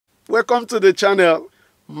Welcome to the channel.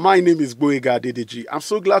 My name is Gboyega Adedeji. I'm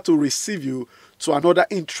so glad to receive you to another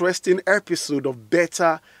interesting episode of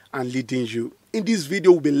Better and Leading You. In this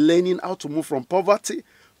video, we'll be learning how to move from poverty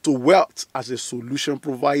to wealth as a solution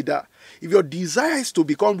provider. If your desire is to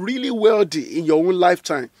become really wealthy in your own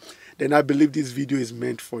lifetime, then I believe this video is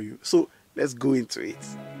meant for you. So let's go into it.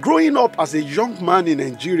 Growing up as a young man in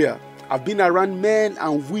Nigeria, I've been around men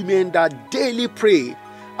and women that daily pray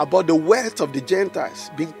about the wealth of the Gentiles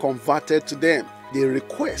being converted to them. They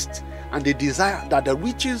request and they desire that the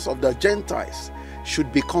riches of the Gentiles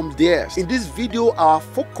should become theirs. In this video, our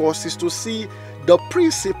focus is to see the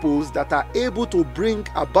principles that are able to bring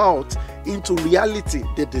about into reality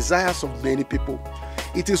the desires of many people.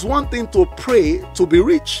 It is one thing to pray to be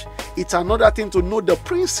rich. It's another thing to know the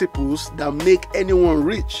principles that make anyone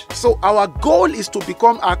rich. So our goal is to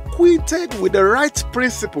become acquainted with the right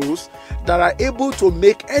principles that are able to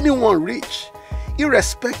make anyone rich,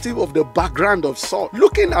 irrespective of the background of such.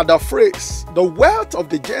 Looking at the phrase, the wealth of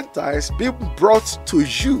the Gentiles being brought to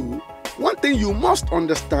you, one thing you must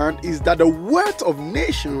understand is that the wealth of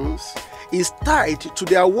nations is tied to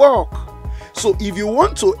their work. So if you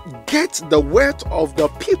want to get the wealth of the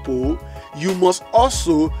people, you must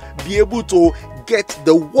also be able to get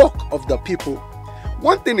the work of the people.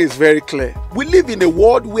 One thing is very clear. We live in a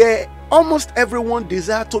world where almost everyone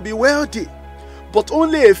desires to be wealthy, but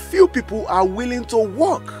only a few people are willing to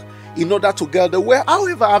work in order to get the wealth.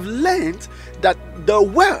 However, I've learned that the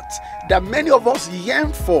wealth that many of us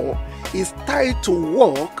yearn for is tied to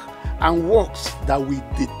work and works that we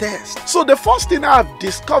detest. So the first thing I've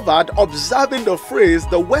discovered observing the phrase,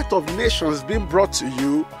 the wealth of nations being brought to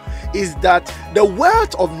you, is that the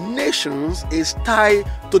wealth of nations is tied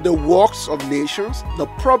to the works of nations, the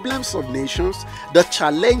problems of nations, the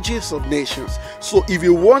challenges of nations. So if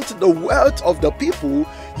you want the wealth of the people,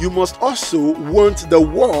 you must also want the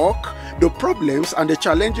work, the problems and the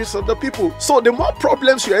challenges of the people. So the more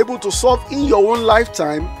problems you're able to solve in your own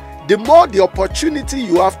lifetime, the more the opportunity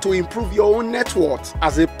you have to improve your own net worth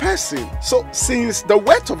as a person. So since the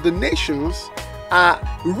wealth of the nations are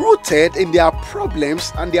rooted in their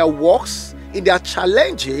problems and their works, in their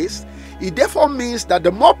challenges, it therefore means that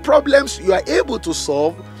the more problems you are able to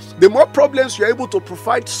solve, the more problems you are able to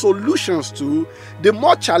provide solutions to, the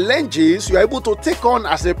more challenges you are able to take on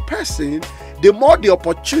as a person, the more the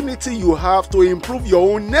opportunity you have to improve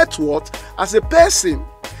your own net worth as a person.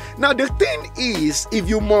 Now the thing is, if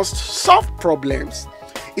you must solve problems,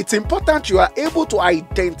 it's important you are able to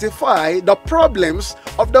identify the problems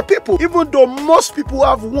of the people. Even though most people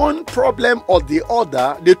have one problem or the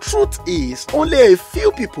other, the truth is only a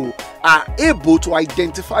few people are able to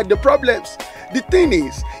identify the problems. The thing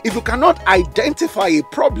is, if you cannot identify a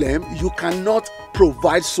problem, you cannot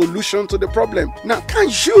provide solution to the problem. Now, can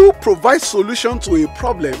you provide solution to a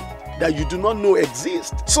problem that you do not know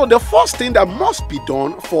exists? So the first thing that must be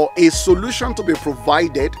done for a solution to be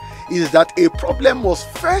provided is that a problem must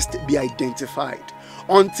first be identified.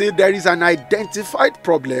 Until there is an identified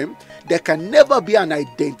problem, there can never be an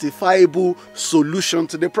identifiable solution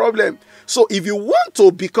to the problem. So if you want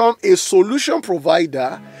to become a solution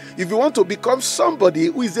provider, if you want to become somebody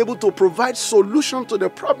who is able to provide solution to the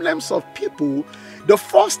problems of people, the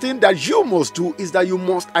first thing that you must do is that you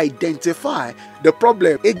must identify the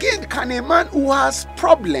problem. Again, can a man who has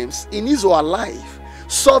problems in his or her life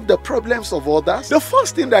solve the problems of others? The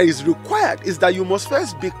first thing that is required is that you must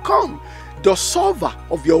first become the solver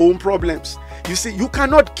of your own problems. You see, you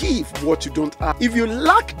cannot give what you don't have. If you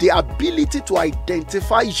lack the ability to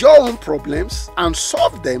identify your own problems and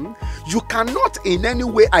solve them, you cannot in any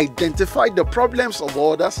way identify the problems of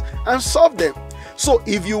others and solve them. So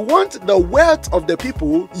if you want the wealth of the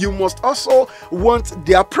people, you must also want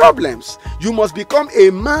their problems. You must become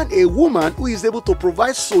a man, a woman who is able to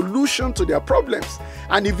provide solution to their problems.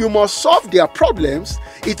 And if you must solve their problems,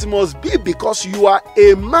 it must be because you are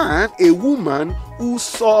a man, a woman who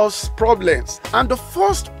solves problems. And the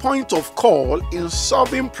first point of call in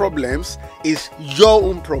solving problems is your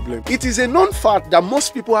own problem. It is a known fact that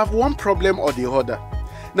most people have one problem or the other.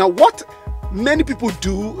 Now, what many people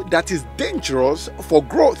do that is dangerous for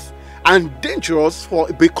growth and dangerous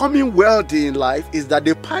for becoming wealthy in life is that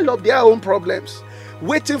they pile up their own problems,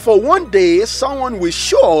 waiting for one day someone will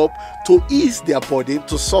show up to ease their burden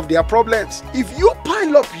to solve their problems. If you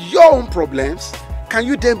pile up your own problems, can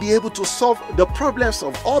you then be able to solve the problems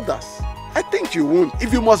of others? I think you won't.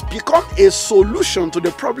 If you must become a solution to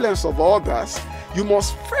the problems of others, you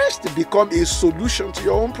must first become a solution to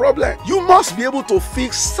your own problem. You must be able to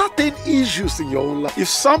fix certain issues in your own life. If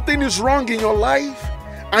something is wrong in your life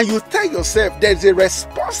and you tell yourself there's a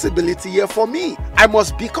responsibility here for me, I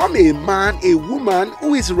must become a man, a woman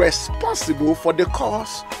who is responsible for the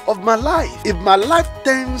course of my life. If my life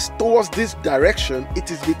tends towards this direction,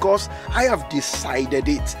 it is because I have decided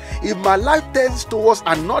it. If my life tends towards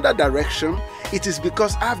another direction, it is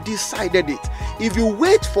because I have decided it. If you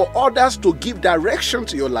wait for others to give direction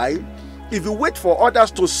to your life, if you wait for others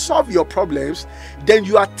to solve your problems, then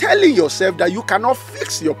you are telling yourself that you cannot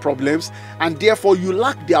fix your problems, and therefore you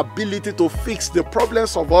lack the ability to fix the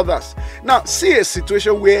problems of others. Now, see a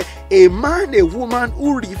situation where a man, a woman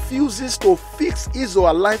who refuses to fix his or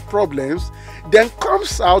her life problems, then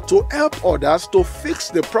comes out to help others to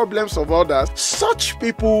fix the problems of others. Such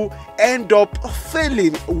people end up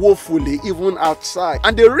failing woefully even outside.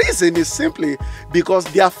 And the reason is simply because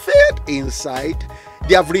they are failed inside.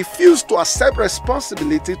 They have refused to accept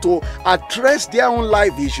responsibility to address their own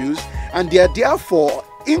life issues, and they are therefore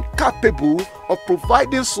incapable of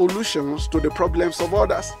providing solutions to the problems of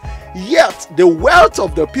others. Yet the wealth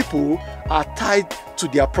of the people are tied to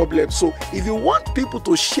their problems. So if you want people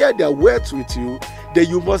to share their wealth with you, then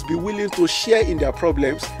you must be willing to share in their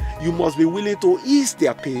problems. You must be willing to ease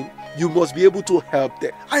their pain. You must be able to help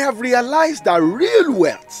them. I have realized that real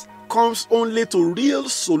wealth comes only to real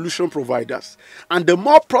solution providers. And the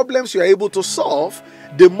more problems you are able to solve,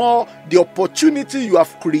 the more the opportunity you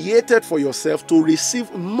have created for yourself to receive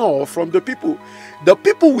more from the people. The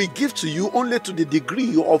people will give to you only to the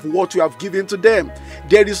degree of what you have given to them.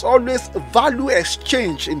 There is always value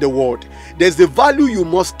exchange in the world. There's the value you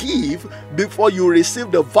must give before you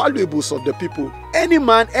receive the valuables of the people. Any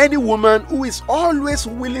man, any woman who is always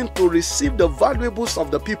willing to receive the valuables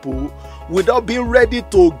of the people without being ready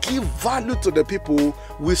to give value to the people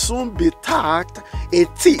will soon be tagged a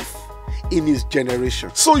thief in his generation.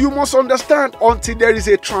 So you must understand, until there is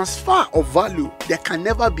a transfer of value, there can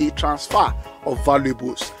never be a transfer of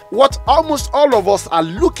valuables. What almost all of us are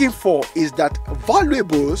looking for is that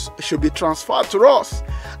valuables should be transferred to us.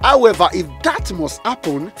 However, if that must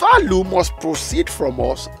happen, value must proceed from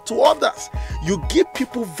us to others. You give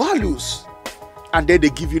people values, and then they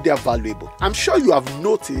give you their valuable. I'm sure you have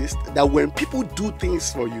noticed that when people do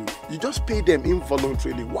things for you, you just pay them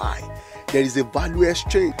involuntarily. Why? There is a value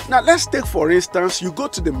exchange. Now let's take, for instance, you go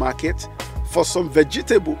to the market for some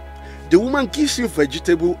vegetable. The woman gives you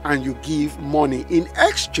vegetable and you give money in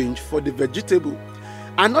exchange for the vegetable.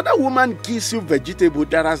 Another woman gives you vegetable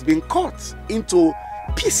that has been cut into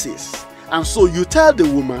pieces, and so you tell the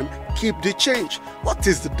woman, keep the change. What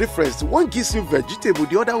is the difference? One gives you vegetable,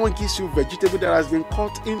 the other one gives you vegetable that has been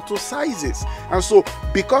cut into sizes. And so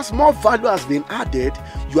because more value has been added,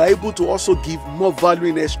 you are able to also give more value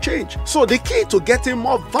in exchange. So the key to getting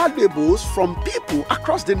more valuables from people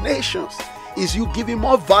across the nations is you giving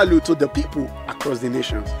more value to the people across the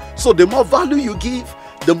nations. So the more value you give,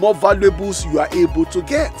 the more valuables you are able to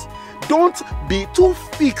get. Don't be too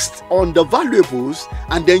fixed on the valuables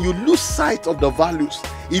and then you lose sight of the values.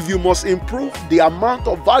 If you must improve the amount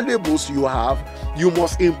of valuables you have, you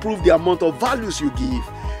must improve the amount of values you give.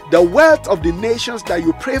 The wealth of the nations that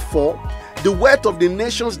you pray for, the wealth of the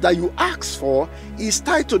nations that you ask for, is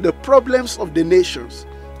tied to the problems of the nations.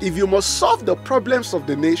 If you must solve the problems of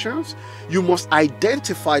the nations, you must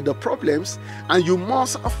identify the problems and you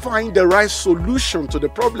must find the right solution to the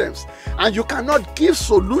problems. And you cannot give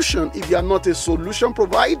solution if you are not a solution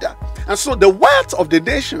provider. And so the wealth of the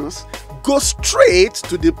nations goes straight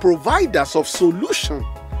to the providers of solution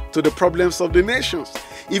to the problems of the nations.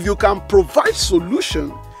 If you can provide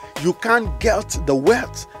solution, you can't get the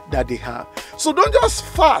wealth that they have. So don't just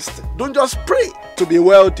fast, don't just pray to be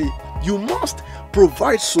wealthy. You must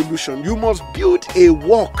provide solution. You must build a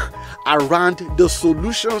work around the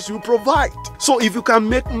solutions you provide. So if you can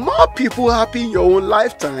make more people happy in your own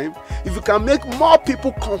lifetime, if you can make more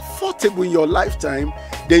people comfortable in your lifetime,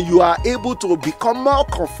 then you are able to become more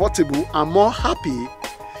comfortable and more happy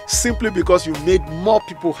simply because you made more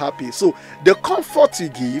people happy. So the comfort you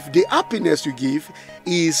give, the happiness you give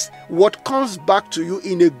is what comes back to you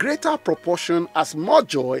in a greater proportion as more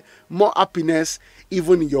joy, more happiness,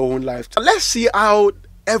 even in your own life. Let's see how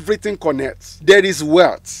everything connects. There is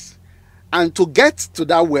wealth, and to get to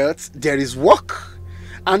that wealth, there is work.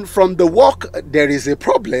 And from the work, there is a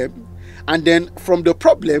problem. And then from the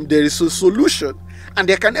problem, there is a solution. And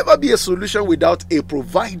there can never be a solution without a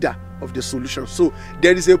provider of the solution. So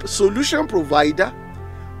there is a solution provider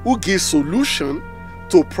who gives solution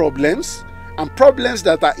to problems, and problems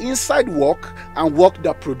that are inside work, and work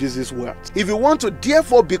that produces wealth. If you want to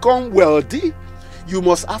therefore become wealthy, you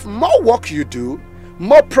must have more work you do,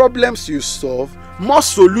 more problems you solve, more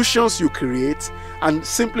solutions you create, and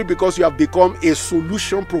simply because you have become a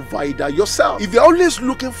solution provider yourself. If you're always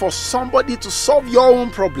looking for somebody to solve your own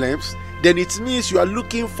problems, then it means you are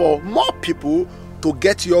looking for more people to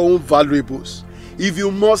get your own valuables. If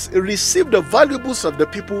you must receive the valuables of the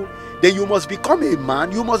people, then you must become a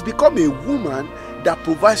man, you must become a woman that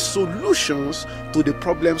provides solutions to the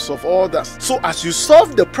problems of others. So as you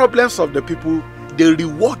solve the problems of the people, they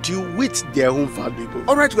reward you with their own valuable.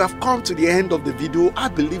 Alright, we have come to the end of the video. I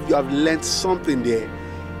believe you have learned something there.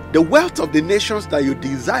 The wealth of the nations that you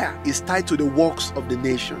desire is tied to the works of the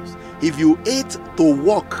nations. If you hate to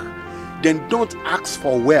work, then don't ask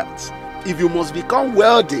for wealth. If you must become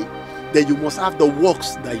wealthy, then you must have the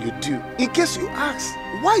works that you do. In case you ask,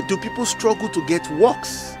 why do people struggle to get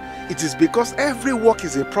works? It is because every work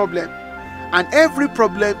is a problem, and every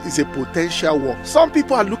problem is a potential work. Some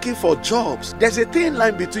people are looking for jobs. There's a thin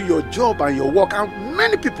line between your job and your work, and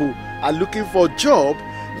many people are looking for a job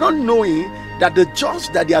not knowing that the jobs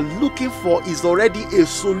that they are looking for is already a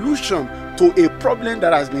solution to a problem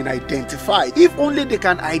that has been identified. If only they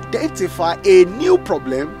can identify a new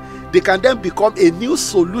problem, they can then become a new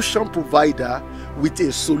solution provider with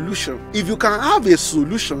a solution. If you can have a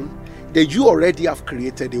solution, then you already have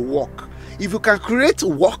created a work. If you can create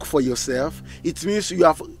work for yourself, it means you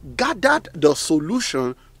have gathered the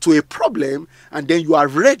solution to a problem, and then you are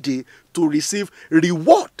ready to receive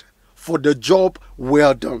reward for the job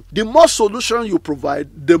well done. The more solution you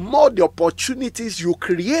provide, the more the opportunities you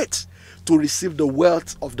create to receive the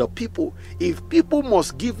wealth of the people. If people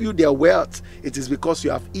must give you their wealth, it is because you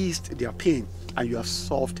have eased their pain and you have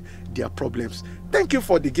solved their problems. Thank you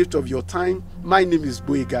for the gift of your time. My name is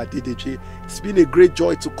Gboyega Adedeji. It's been a great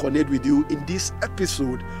joy to connect with you in this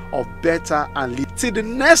episode of Better and Lead. Till the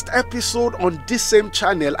next episode on this same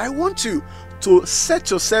channel, I want you to set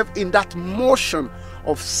yourself in that motion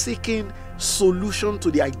of seeking solution to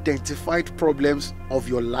the identified problems of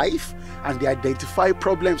your life and the identified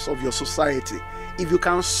problems of your society. If you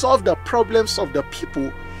can solve the problems of the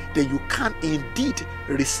people, then you can indeed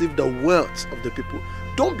receive the wealth of the people.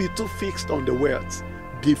 Don't be too fixed on the wealth.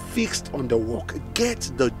 Be fixed on the work.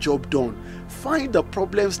 Get the job done. Find the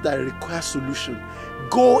problems that require solution.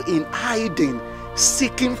 Go in hiding,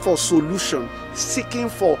 seeking for solution, seeking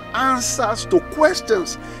for answers to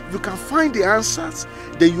questions. If you can find the answers,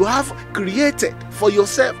 then you have created for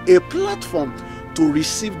yourself a platform to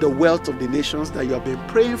receive the wealth of the nations that you have been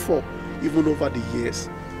praying for even over the years.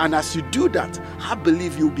 And as you do that, I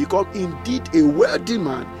believe you become indeed a wealthy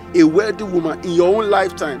man, a wealthy woman in your own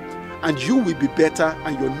lifetime, and you will be better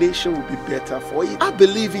and your nation will be better for it. I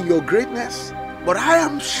believe in your greatness, but I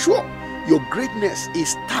am sure your greatness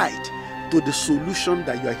is tied to the solution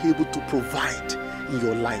that you are able to provide in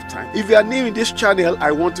your lifetime. If you are new in this channel,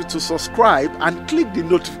 I want you to subscribe and click the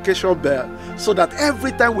notification bell so that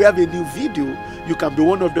every time we have a new video, you can be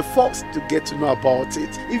one of the first to get to know about it.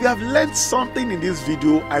 If you have learned something in this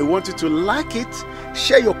video, I want you to like it,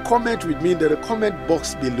 share your comment with me in the comment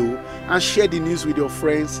box below, and share the news with your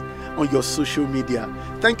friends on your social media.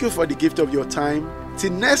 Thank you for the gift of your time.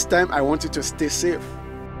 Till next time, I want you to stay safe.